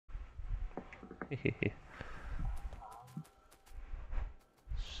So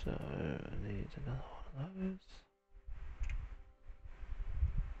I need another one of those.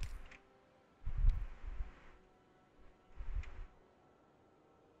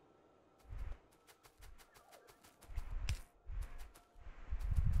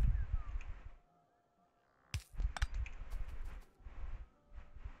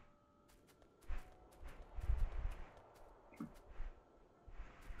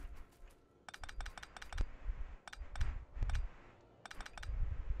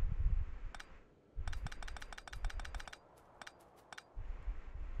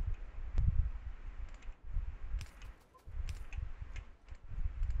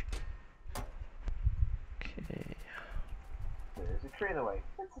 Okay. There's a tree in the way.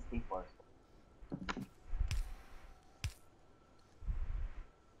 It's a steep forest.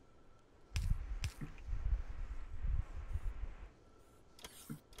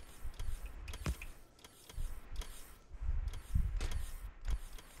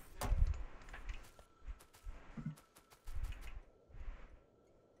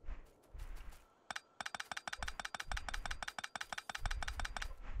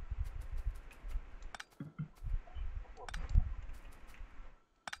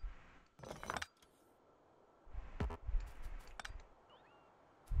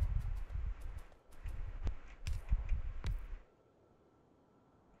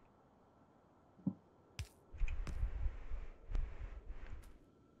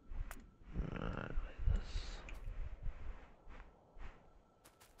 Alright, like this.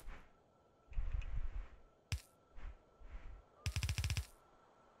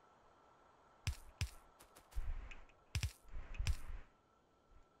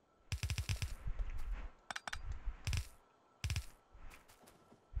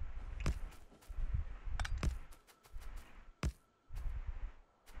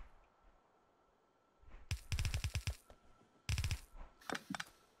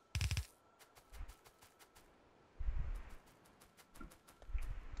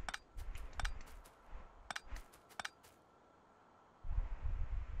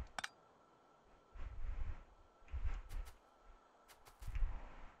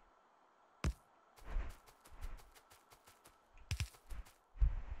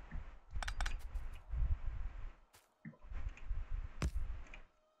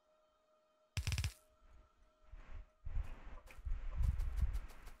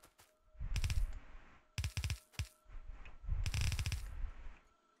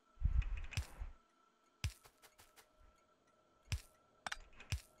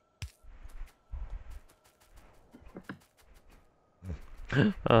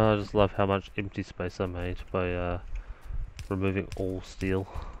 I just love how much empty space I made by removing all steel.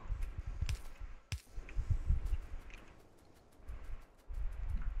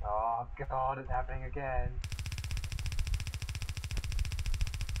 Oh god, it's happening again.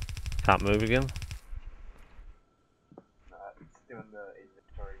 Can't move again? It's doing the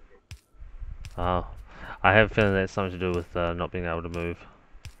inventory. Oh. I have a feeling that's something to do with not being able to move.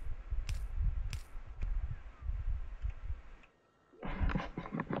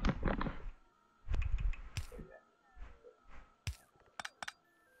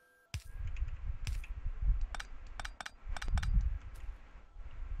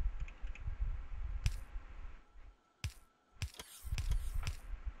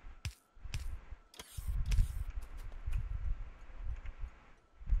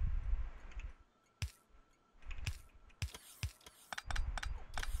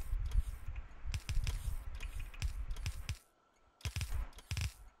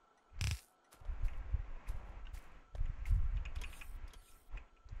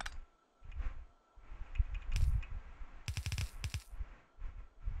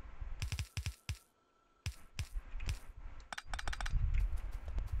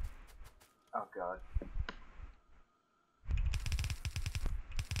 Oh god.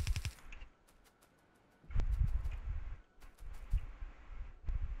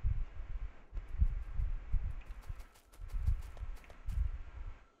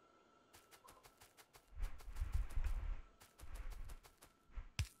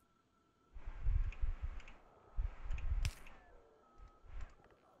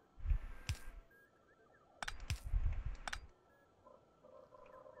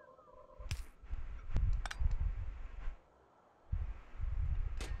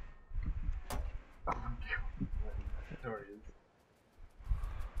 Sorry.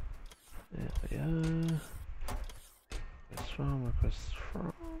 There we are. Request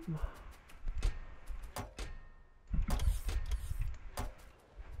from.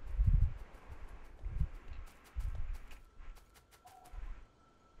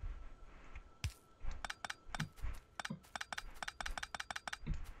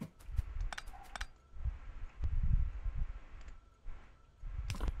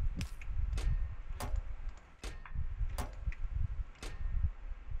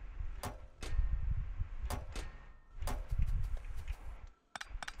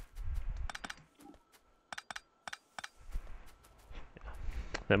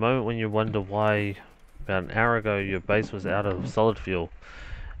 That moment when you wonder why about an hour ago your base was out of solid fuel,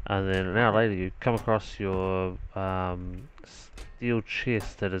 and then an hour later you come across your steel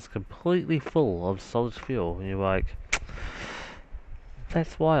chest that is completely full of solid fuel, and you're like,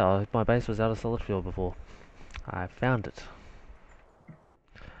 that's why my base was out of solid fuel before. I found it.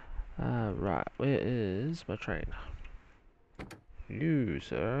 Right, where is my train? You,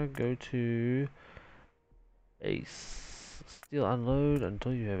 sir, go to base. Steel unload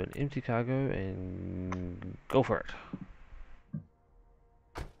until you have an empty cargo and go for it.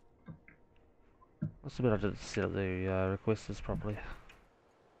 What's the bit I didn't set up the requesters properly?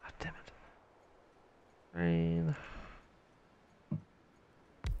 Ah, damn it. Train.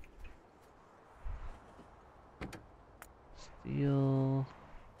 Steel.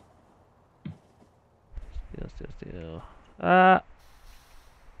 Steel. Ah!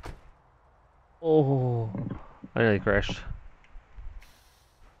 Oh! I nearly crashed.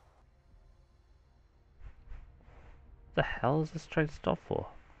 What the hell is this train stopped for?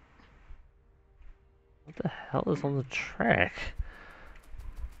 What the hell is on the track?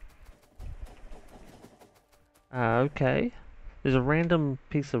 Okay. There's a random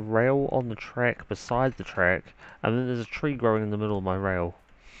piece of rail on the track beside the track, and then there's a tree growing in the middle of my rail.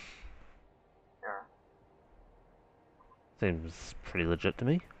 Yeah. Seems pretty legit to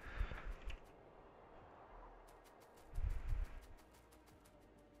me.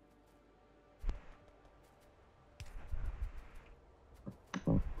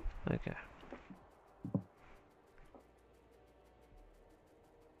 Okay.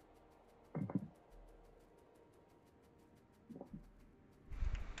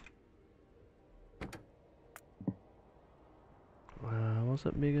 Was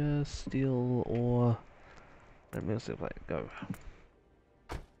it mega steel or let me see if I go.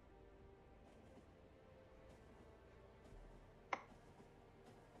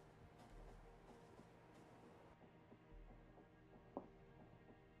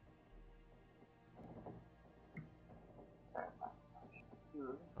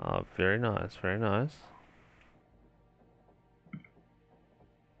 Oh, very nice, very nice.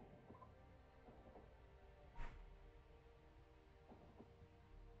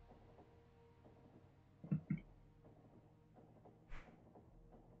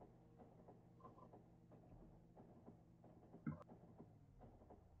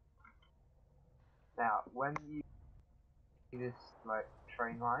 Now, when you see this like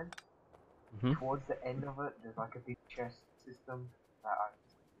train line, towards the end of it, there's like a big chest system that I've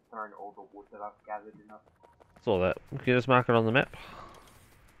thrown all the wood that I've gathered in it. Saw that. Can you just mark it on the map?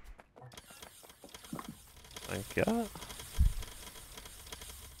 Thank you.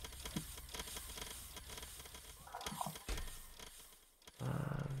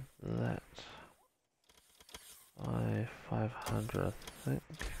 That by 500, I think.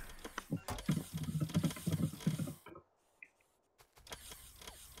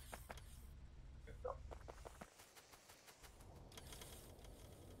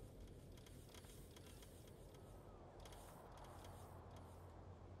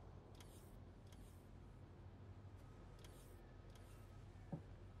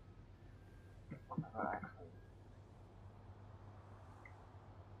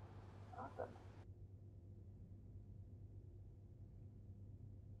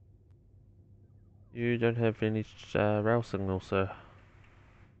 You don't have any rail signal, sir.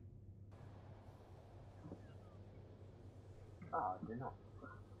 Oh, I do not.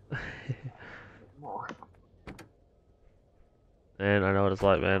 There's more. And I know what it's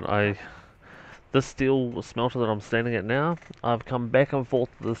like, man. This steel smelter that I'm standing at now, I've come back and forth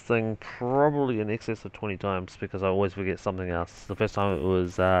to this thing probably in excess of 20 times because I always forget something else. The first time it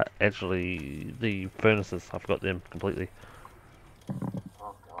was actually the furnaces. I forgot them completely.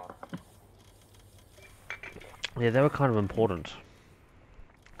 Oh god. Yeah, they were kind of important,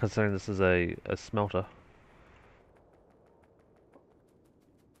 considering this is a smelter.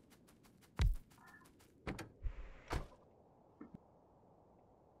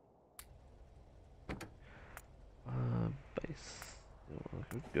 Base.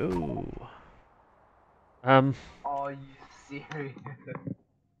 Go. Are you serious?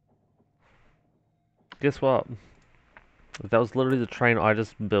 Guess what? That was literally the train I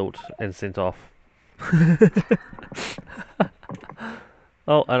just built and sent off.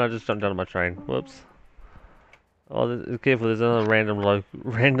 Oh, and I just jumped out of my train. Whoops. Oh, careful! There's another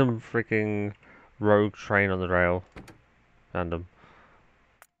random freaking rogue train on the rail. Found him.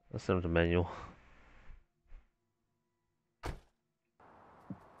 Let's send him to manual.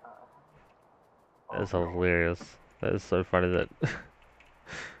 That is hilarious. That is so funny that.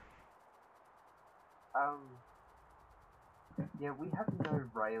 Yeah, Yeah, we have no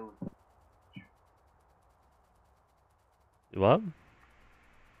rails. What?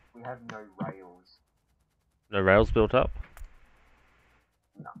 We have no rails. No rails built up?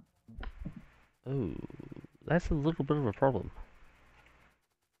 No. Oh, that's a little bit of a problem.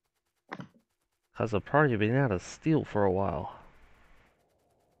 Because I've probably been out of steel for a while.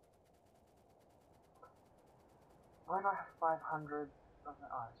 Why do I have 500? Oh,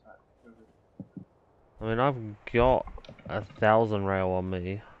 sorry. I mean, I've got 1,000 rail on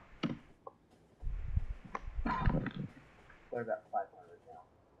me. They're about 500 now.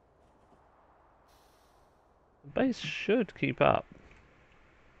 The base should keep up.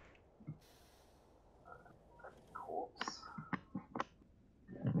 Corpse.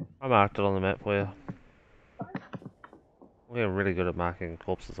 I marked it on the map for you. We're really good at marking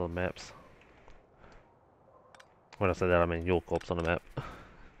corpses on maps. When I say that, I mean your corpse on the map.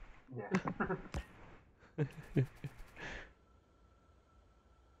 Yeah.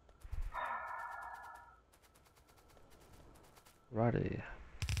 Righty.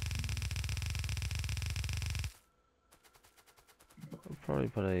 I'll probably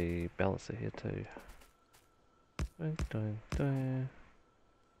put a balancer here too. Dun, dun, dun.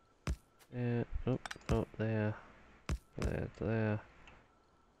 Yeah, oh, oh, there. There.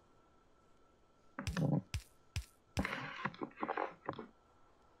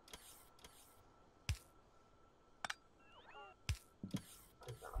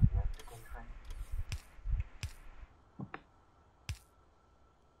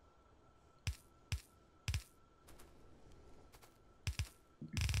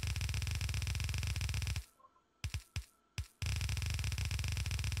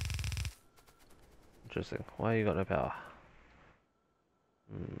 Interesting. Why you got no power?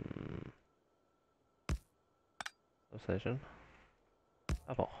 Substation.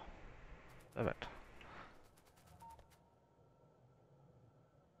 Apple. Perfect.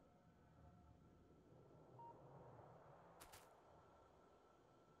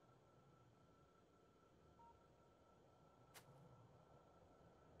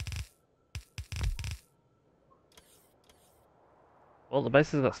 Well, the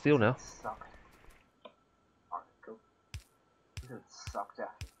base has got steel now. Sucked. Alright, cool. This is sucked out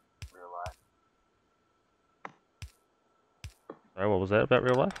in real life. Sorry, what was that about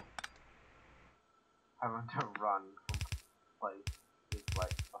real life? Having to run from place is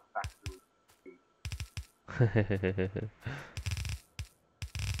like a factory.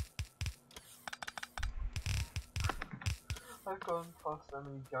 I've gone past so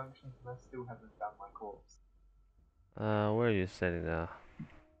many junctions and I still haven't found my corpse. Where are you standing now?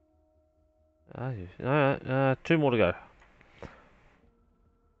 Are you? Alright, 2 more to go.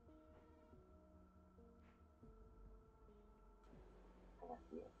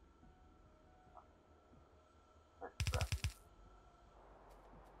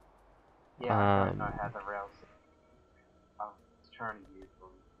 Yeah, I don't know how the rails. I was trying to use them,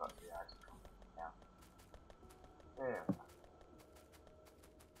 but yeah, I just can't now. There.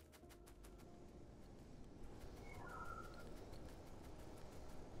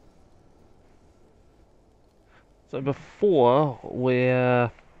 So before,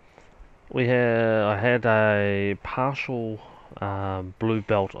 I had a partial blue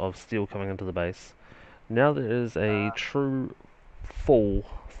belt of steel coming into the base. Now there is a true full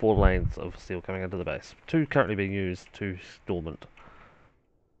 4 lanes of steel coming into the base. 2 currently being used, 2 dormant.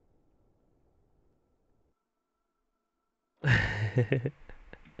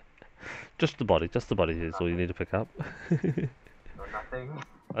 Just the body is all you need to pick up. Or nothing.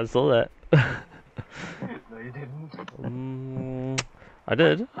 I saw that. No, you didn't. I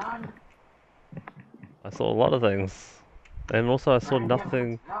did. Run! I saw a lot of things. And also I saw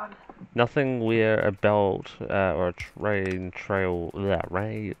nothing where a belt or a train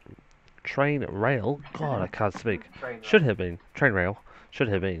rail. God, I can't speak. Should have been. Train rail. Should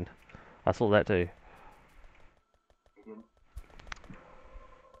have been. I saw that too.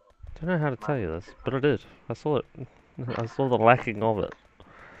 Don't know how to tell you this, but I did. I saw it. I saw the lacking of it.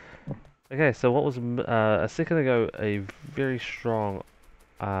 Okay, so what was a second ago a very strong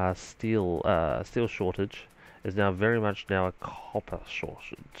steel shortage is now very much now a copper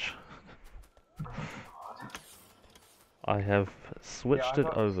shortage. I have switched it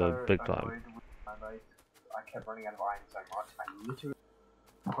over big time. I kept running out of iron so much, I literally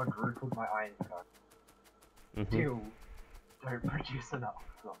quadrupled my iron code. Still don't produce enough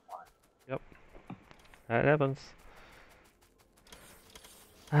sometimes. Yep. That happens.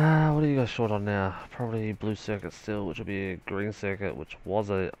 What are you guys short on now? Probably blue circuit still, which will be a green circuit, which was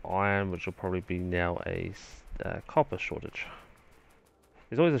a iron, which will probably be now a copper shortage.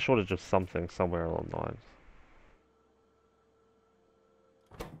 There's always a shortage of something somewhere along the lines.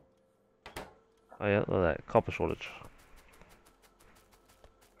 Oh yeah, look at that. Copper shortage.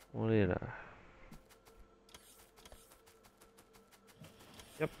 What do you know?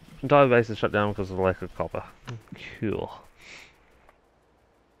 Yep. Entire base is shut down because of the lack of copper. Cool.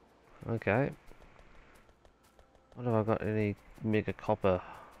 Okay. What have I got? Any mega copper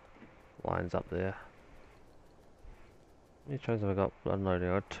lines up there? How many trains have I got unloading?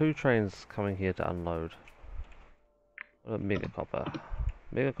 I got 2 trains coming here to unload. What about mega copper?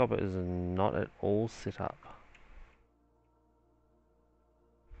 Mega copper is not at all set up.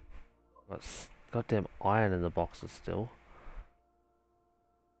 Got goddamn iron in the boxes still.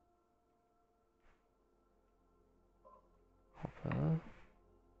 Copper,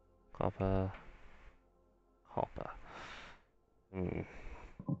 copper, copper.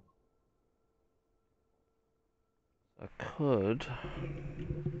 I could.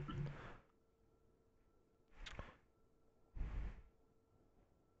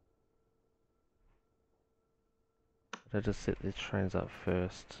 Did I just set these trains up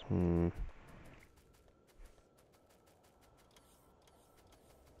first? The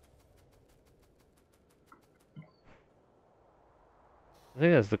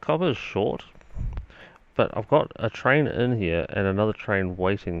thing is, the copper is short, but I've got a train in here and another train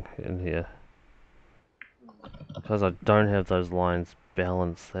waiting in here. Because I don't have those lines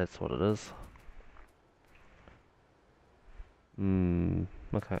balanced, that's what it is.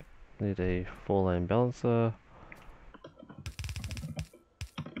 Okay. Need a 4-lane balancer.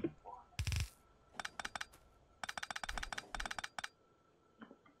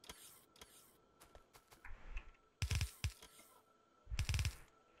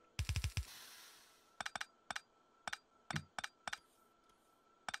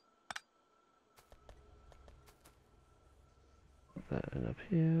 Put that in up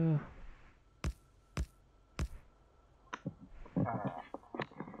here.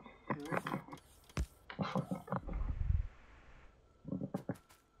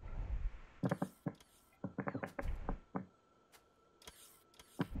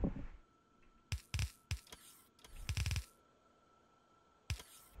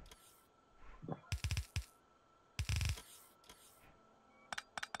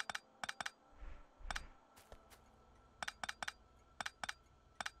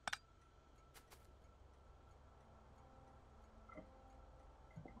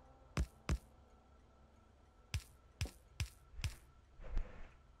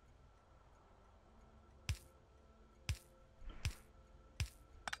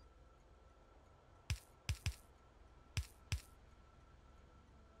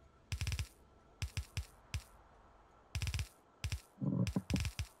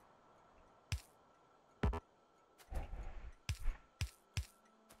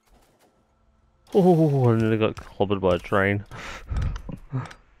 Oh, I nearly got clobbered by a train.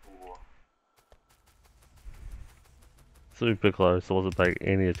 Super close, I wasn't paying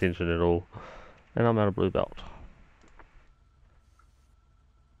any attention at all. And I'm out of blue belt.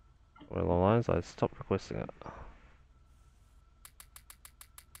 Well, the lines, I stopped requesting it.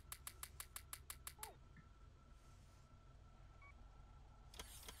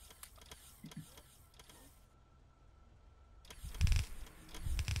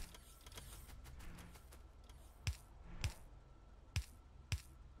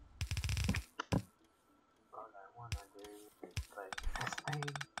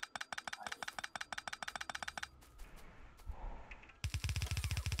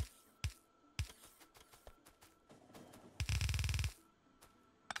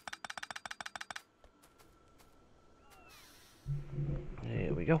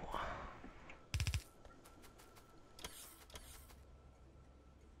 There we go.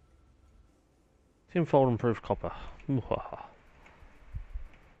 Tenfold improved copper. Mwahaha.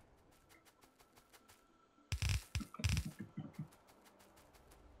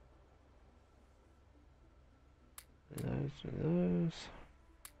 Those.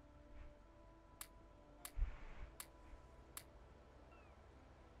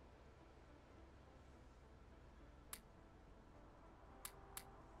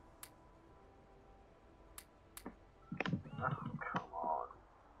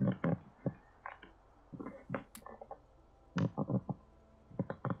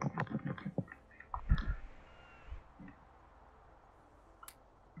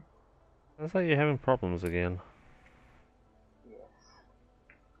 Looks like you're having problems again. Yes.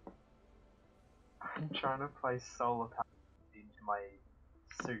 I'm trying to place solar power into my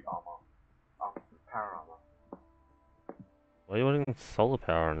suit armor. Power armor. Why are you wanting solar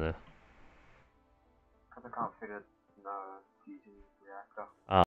power in there? Because I can't fit it in the fusion reactor. Ah.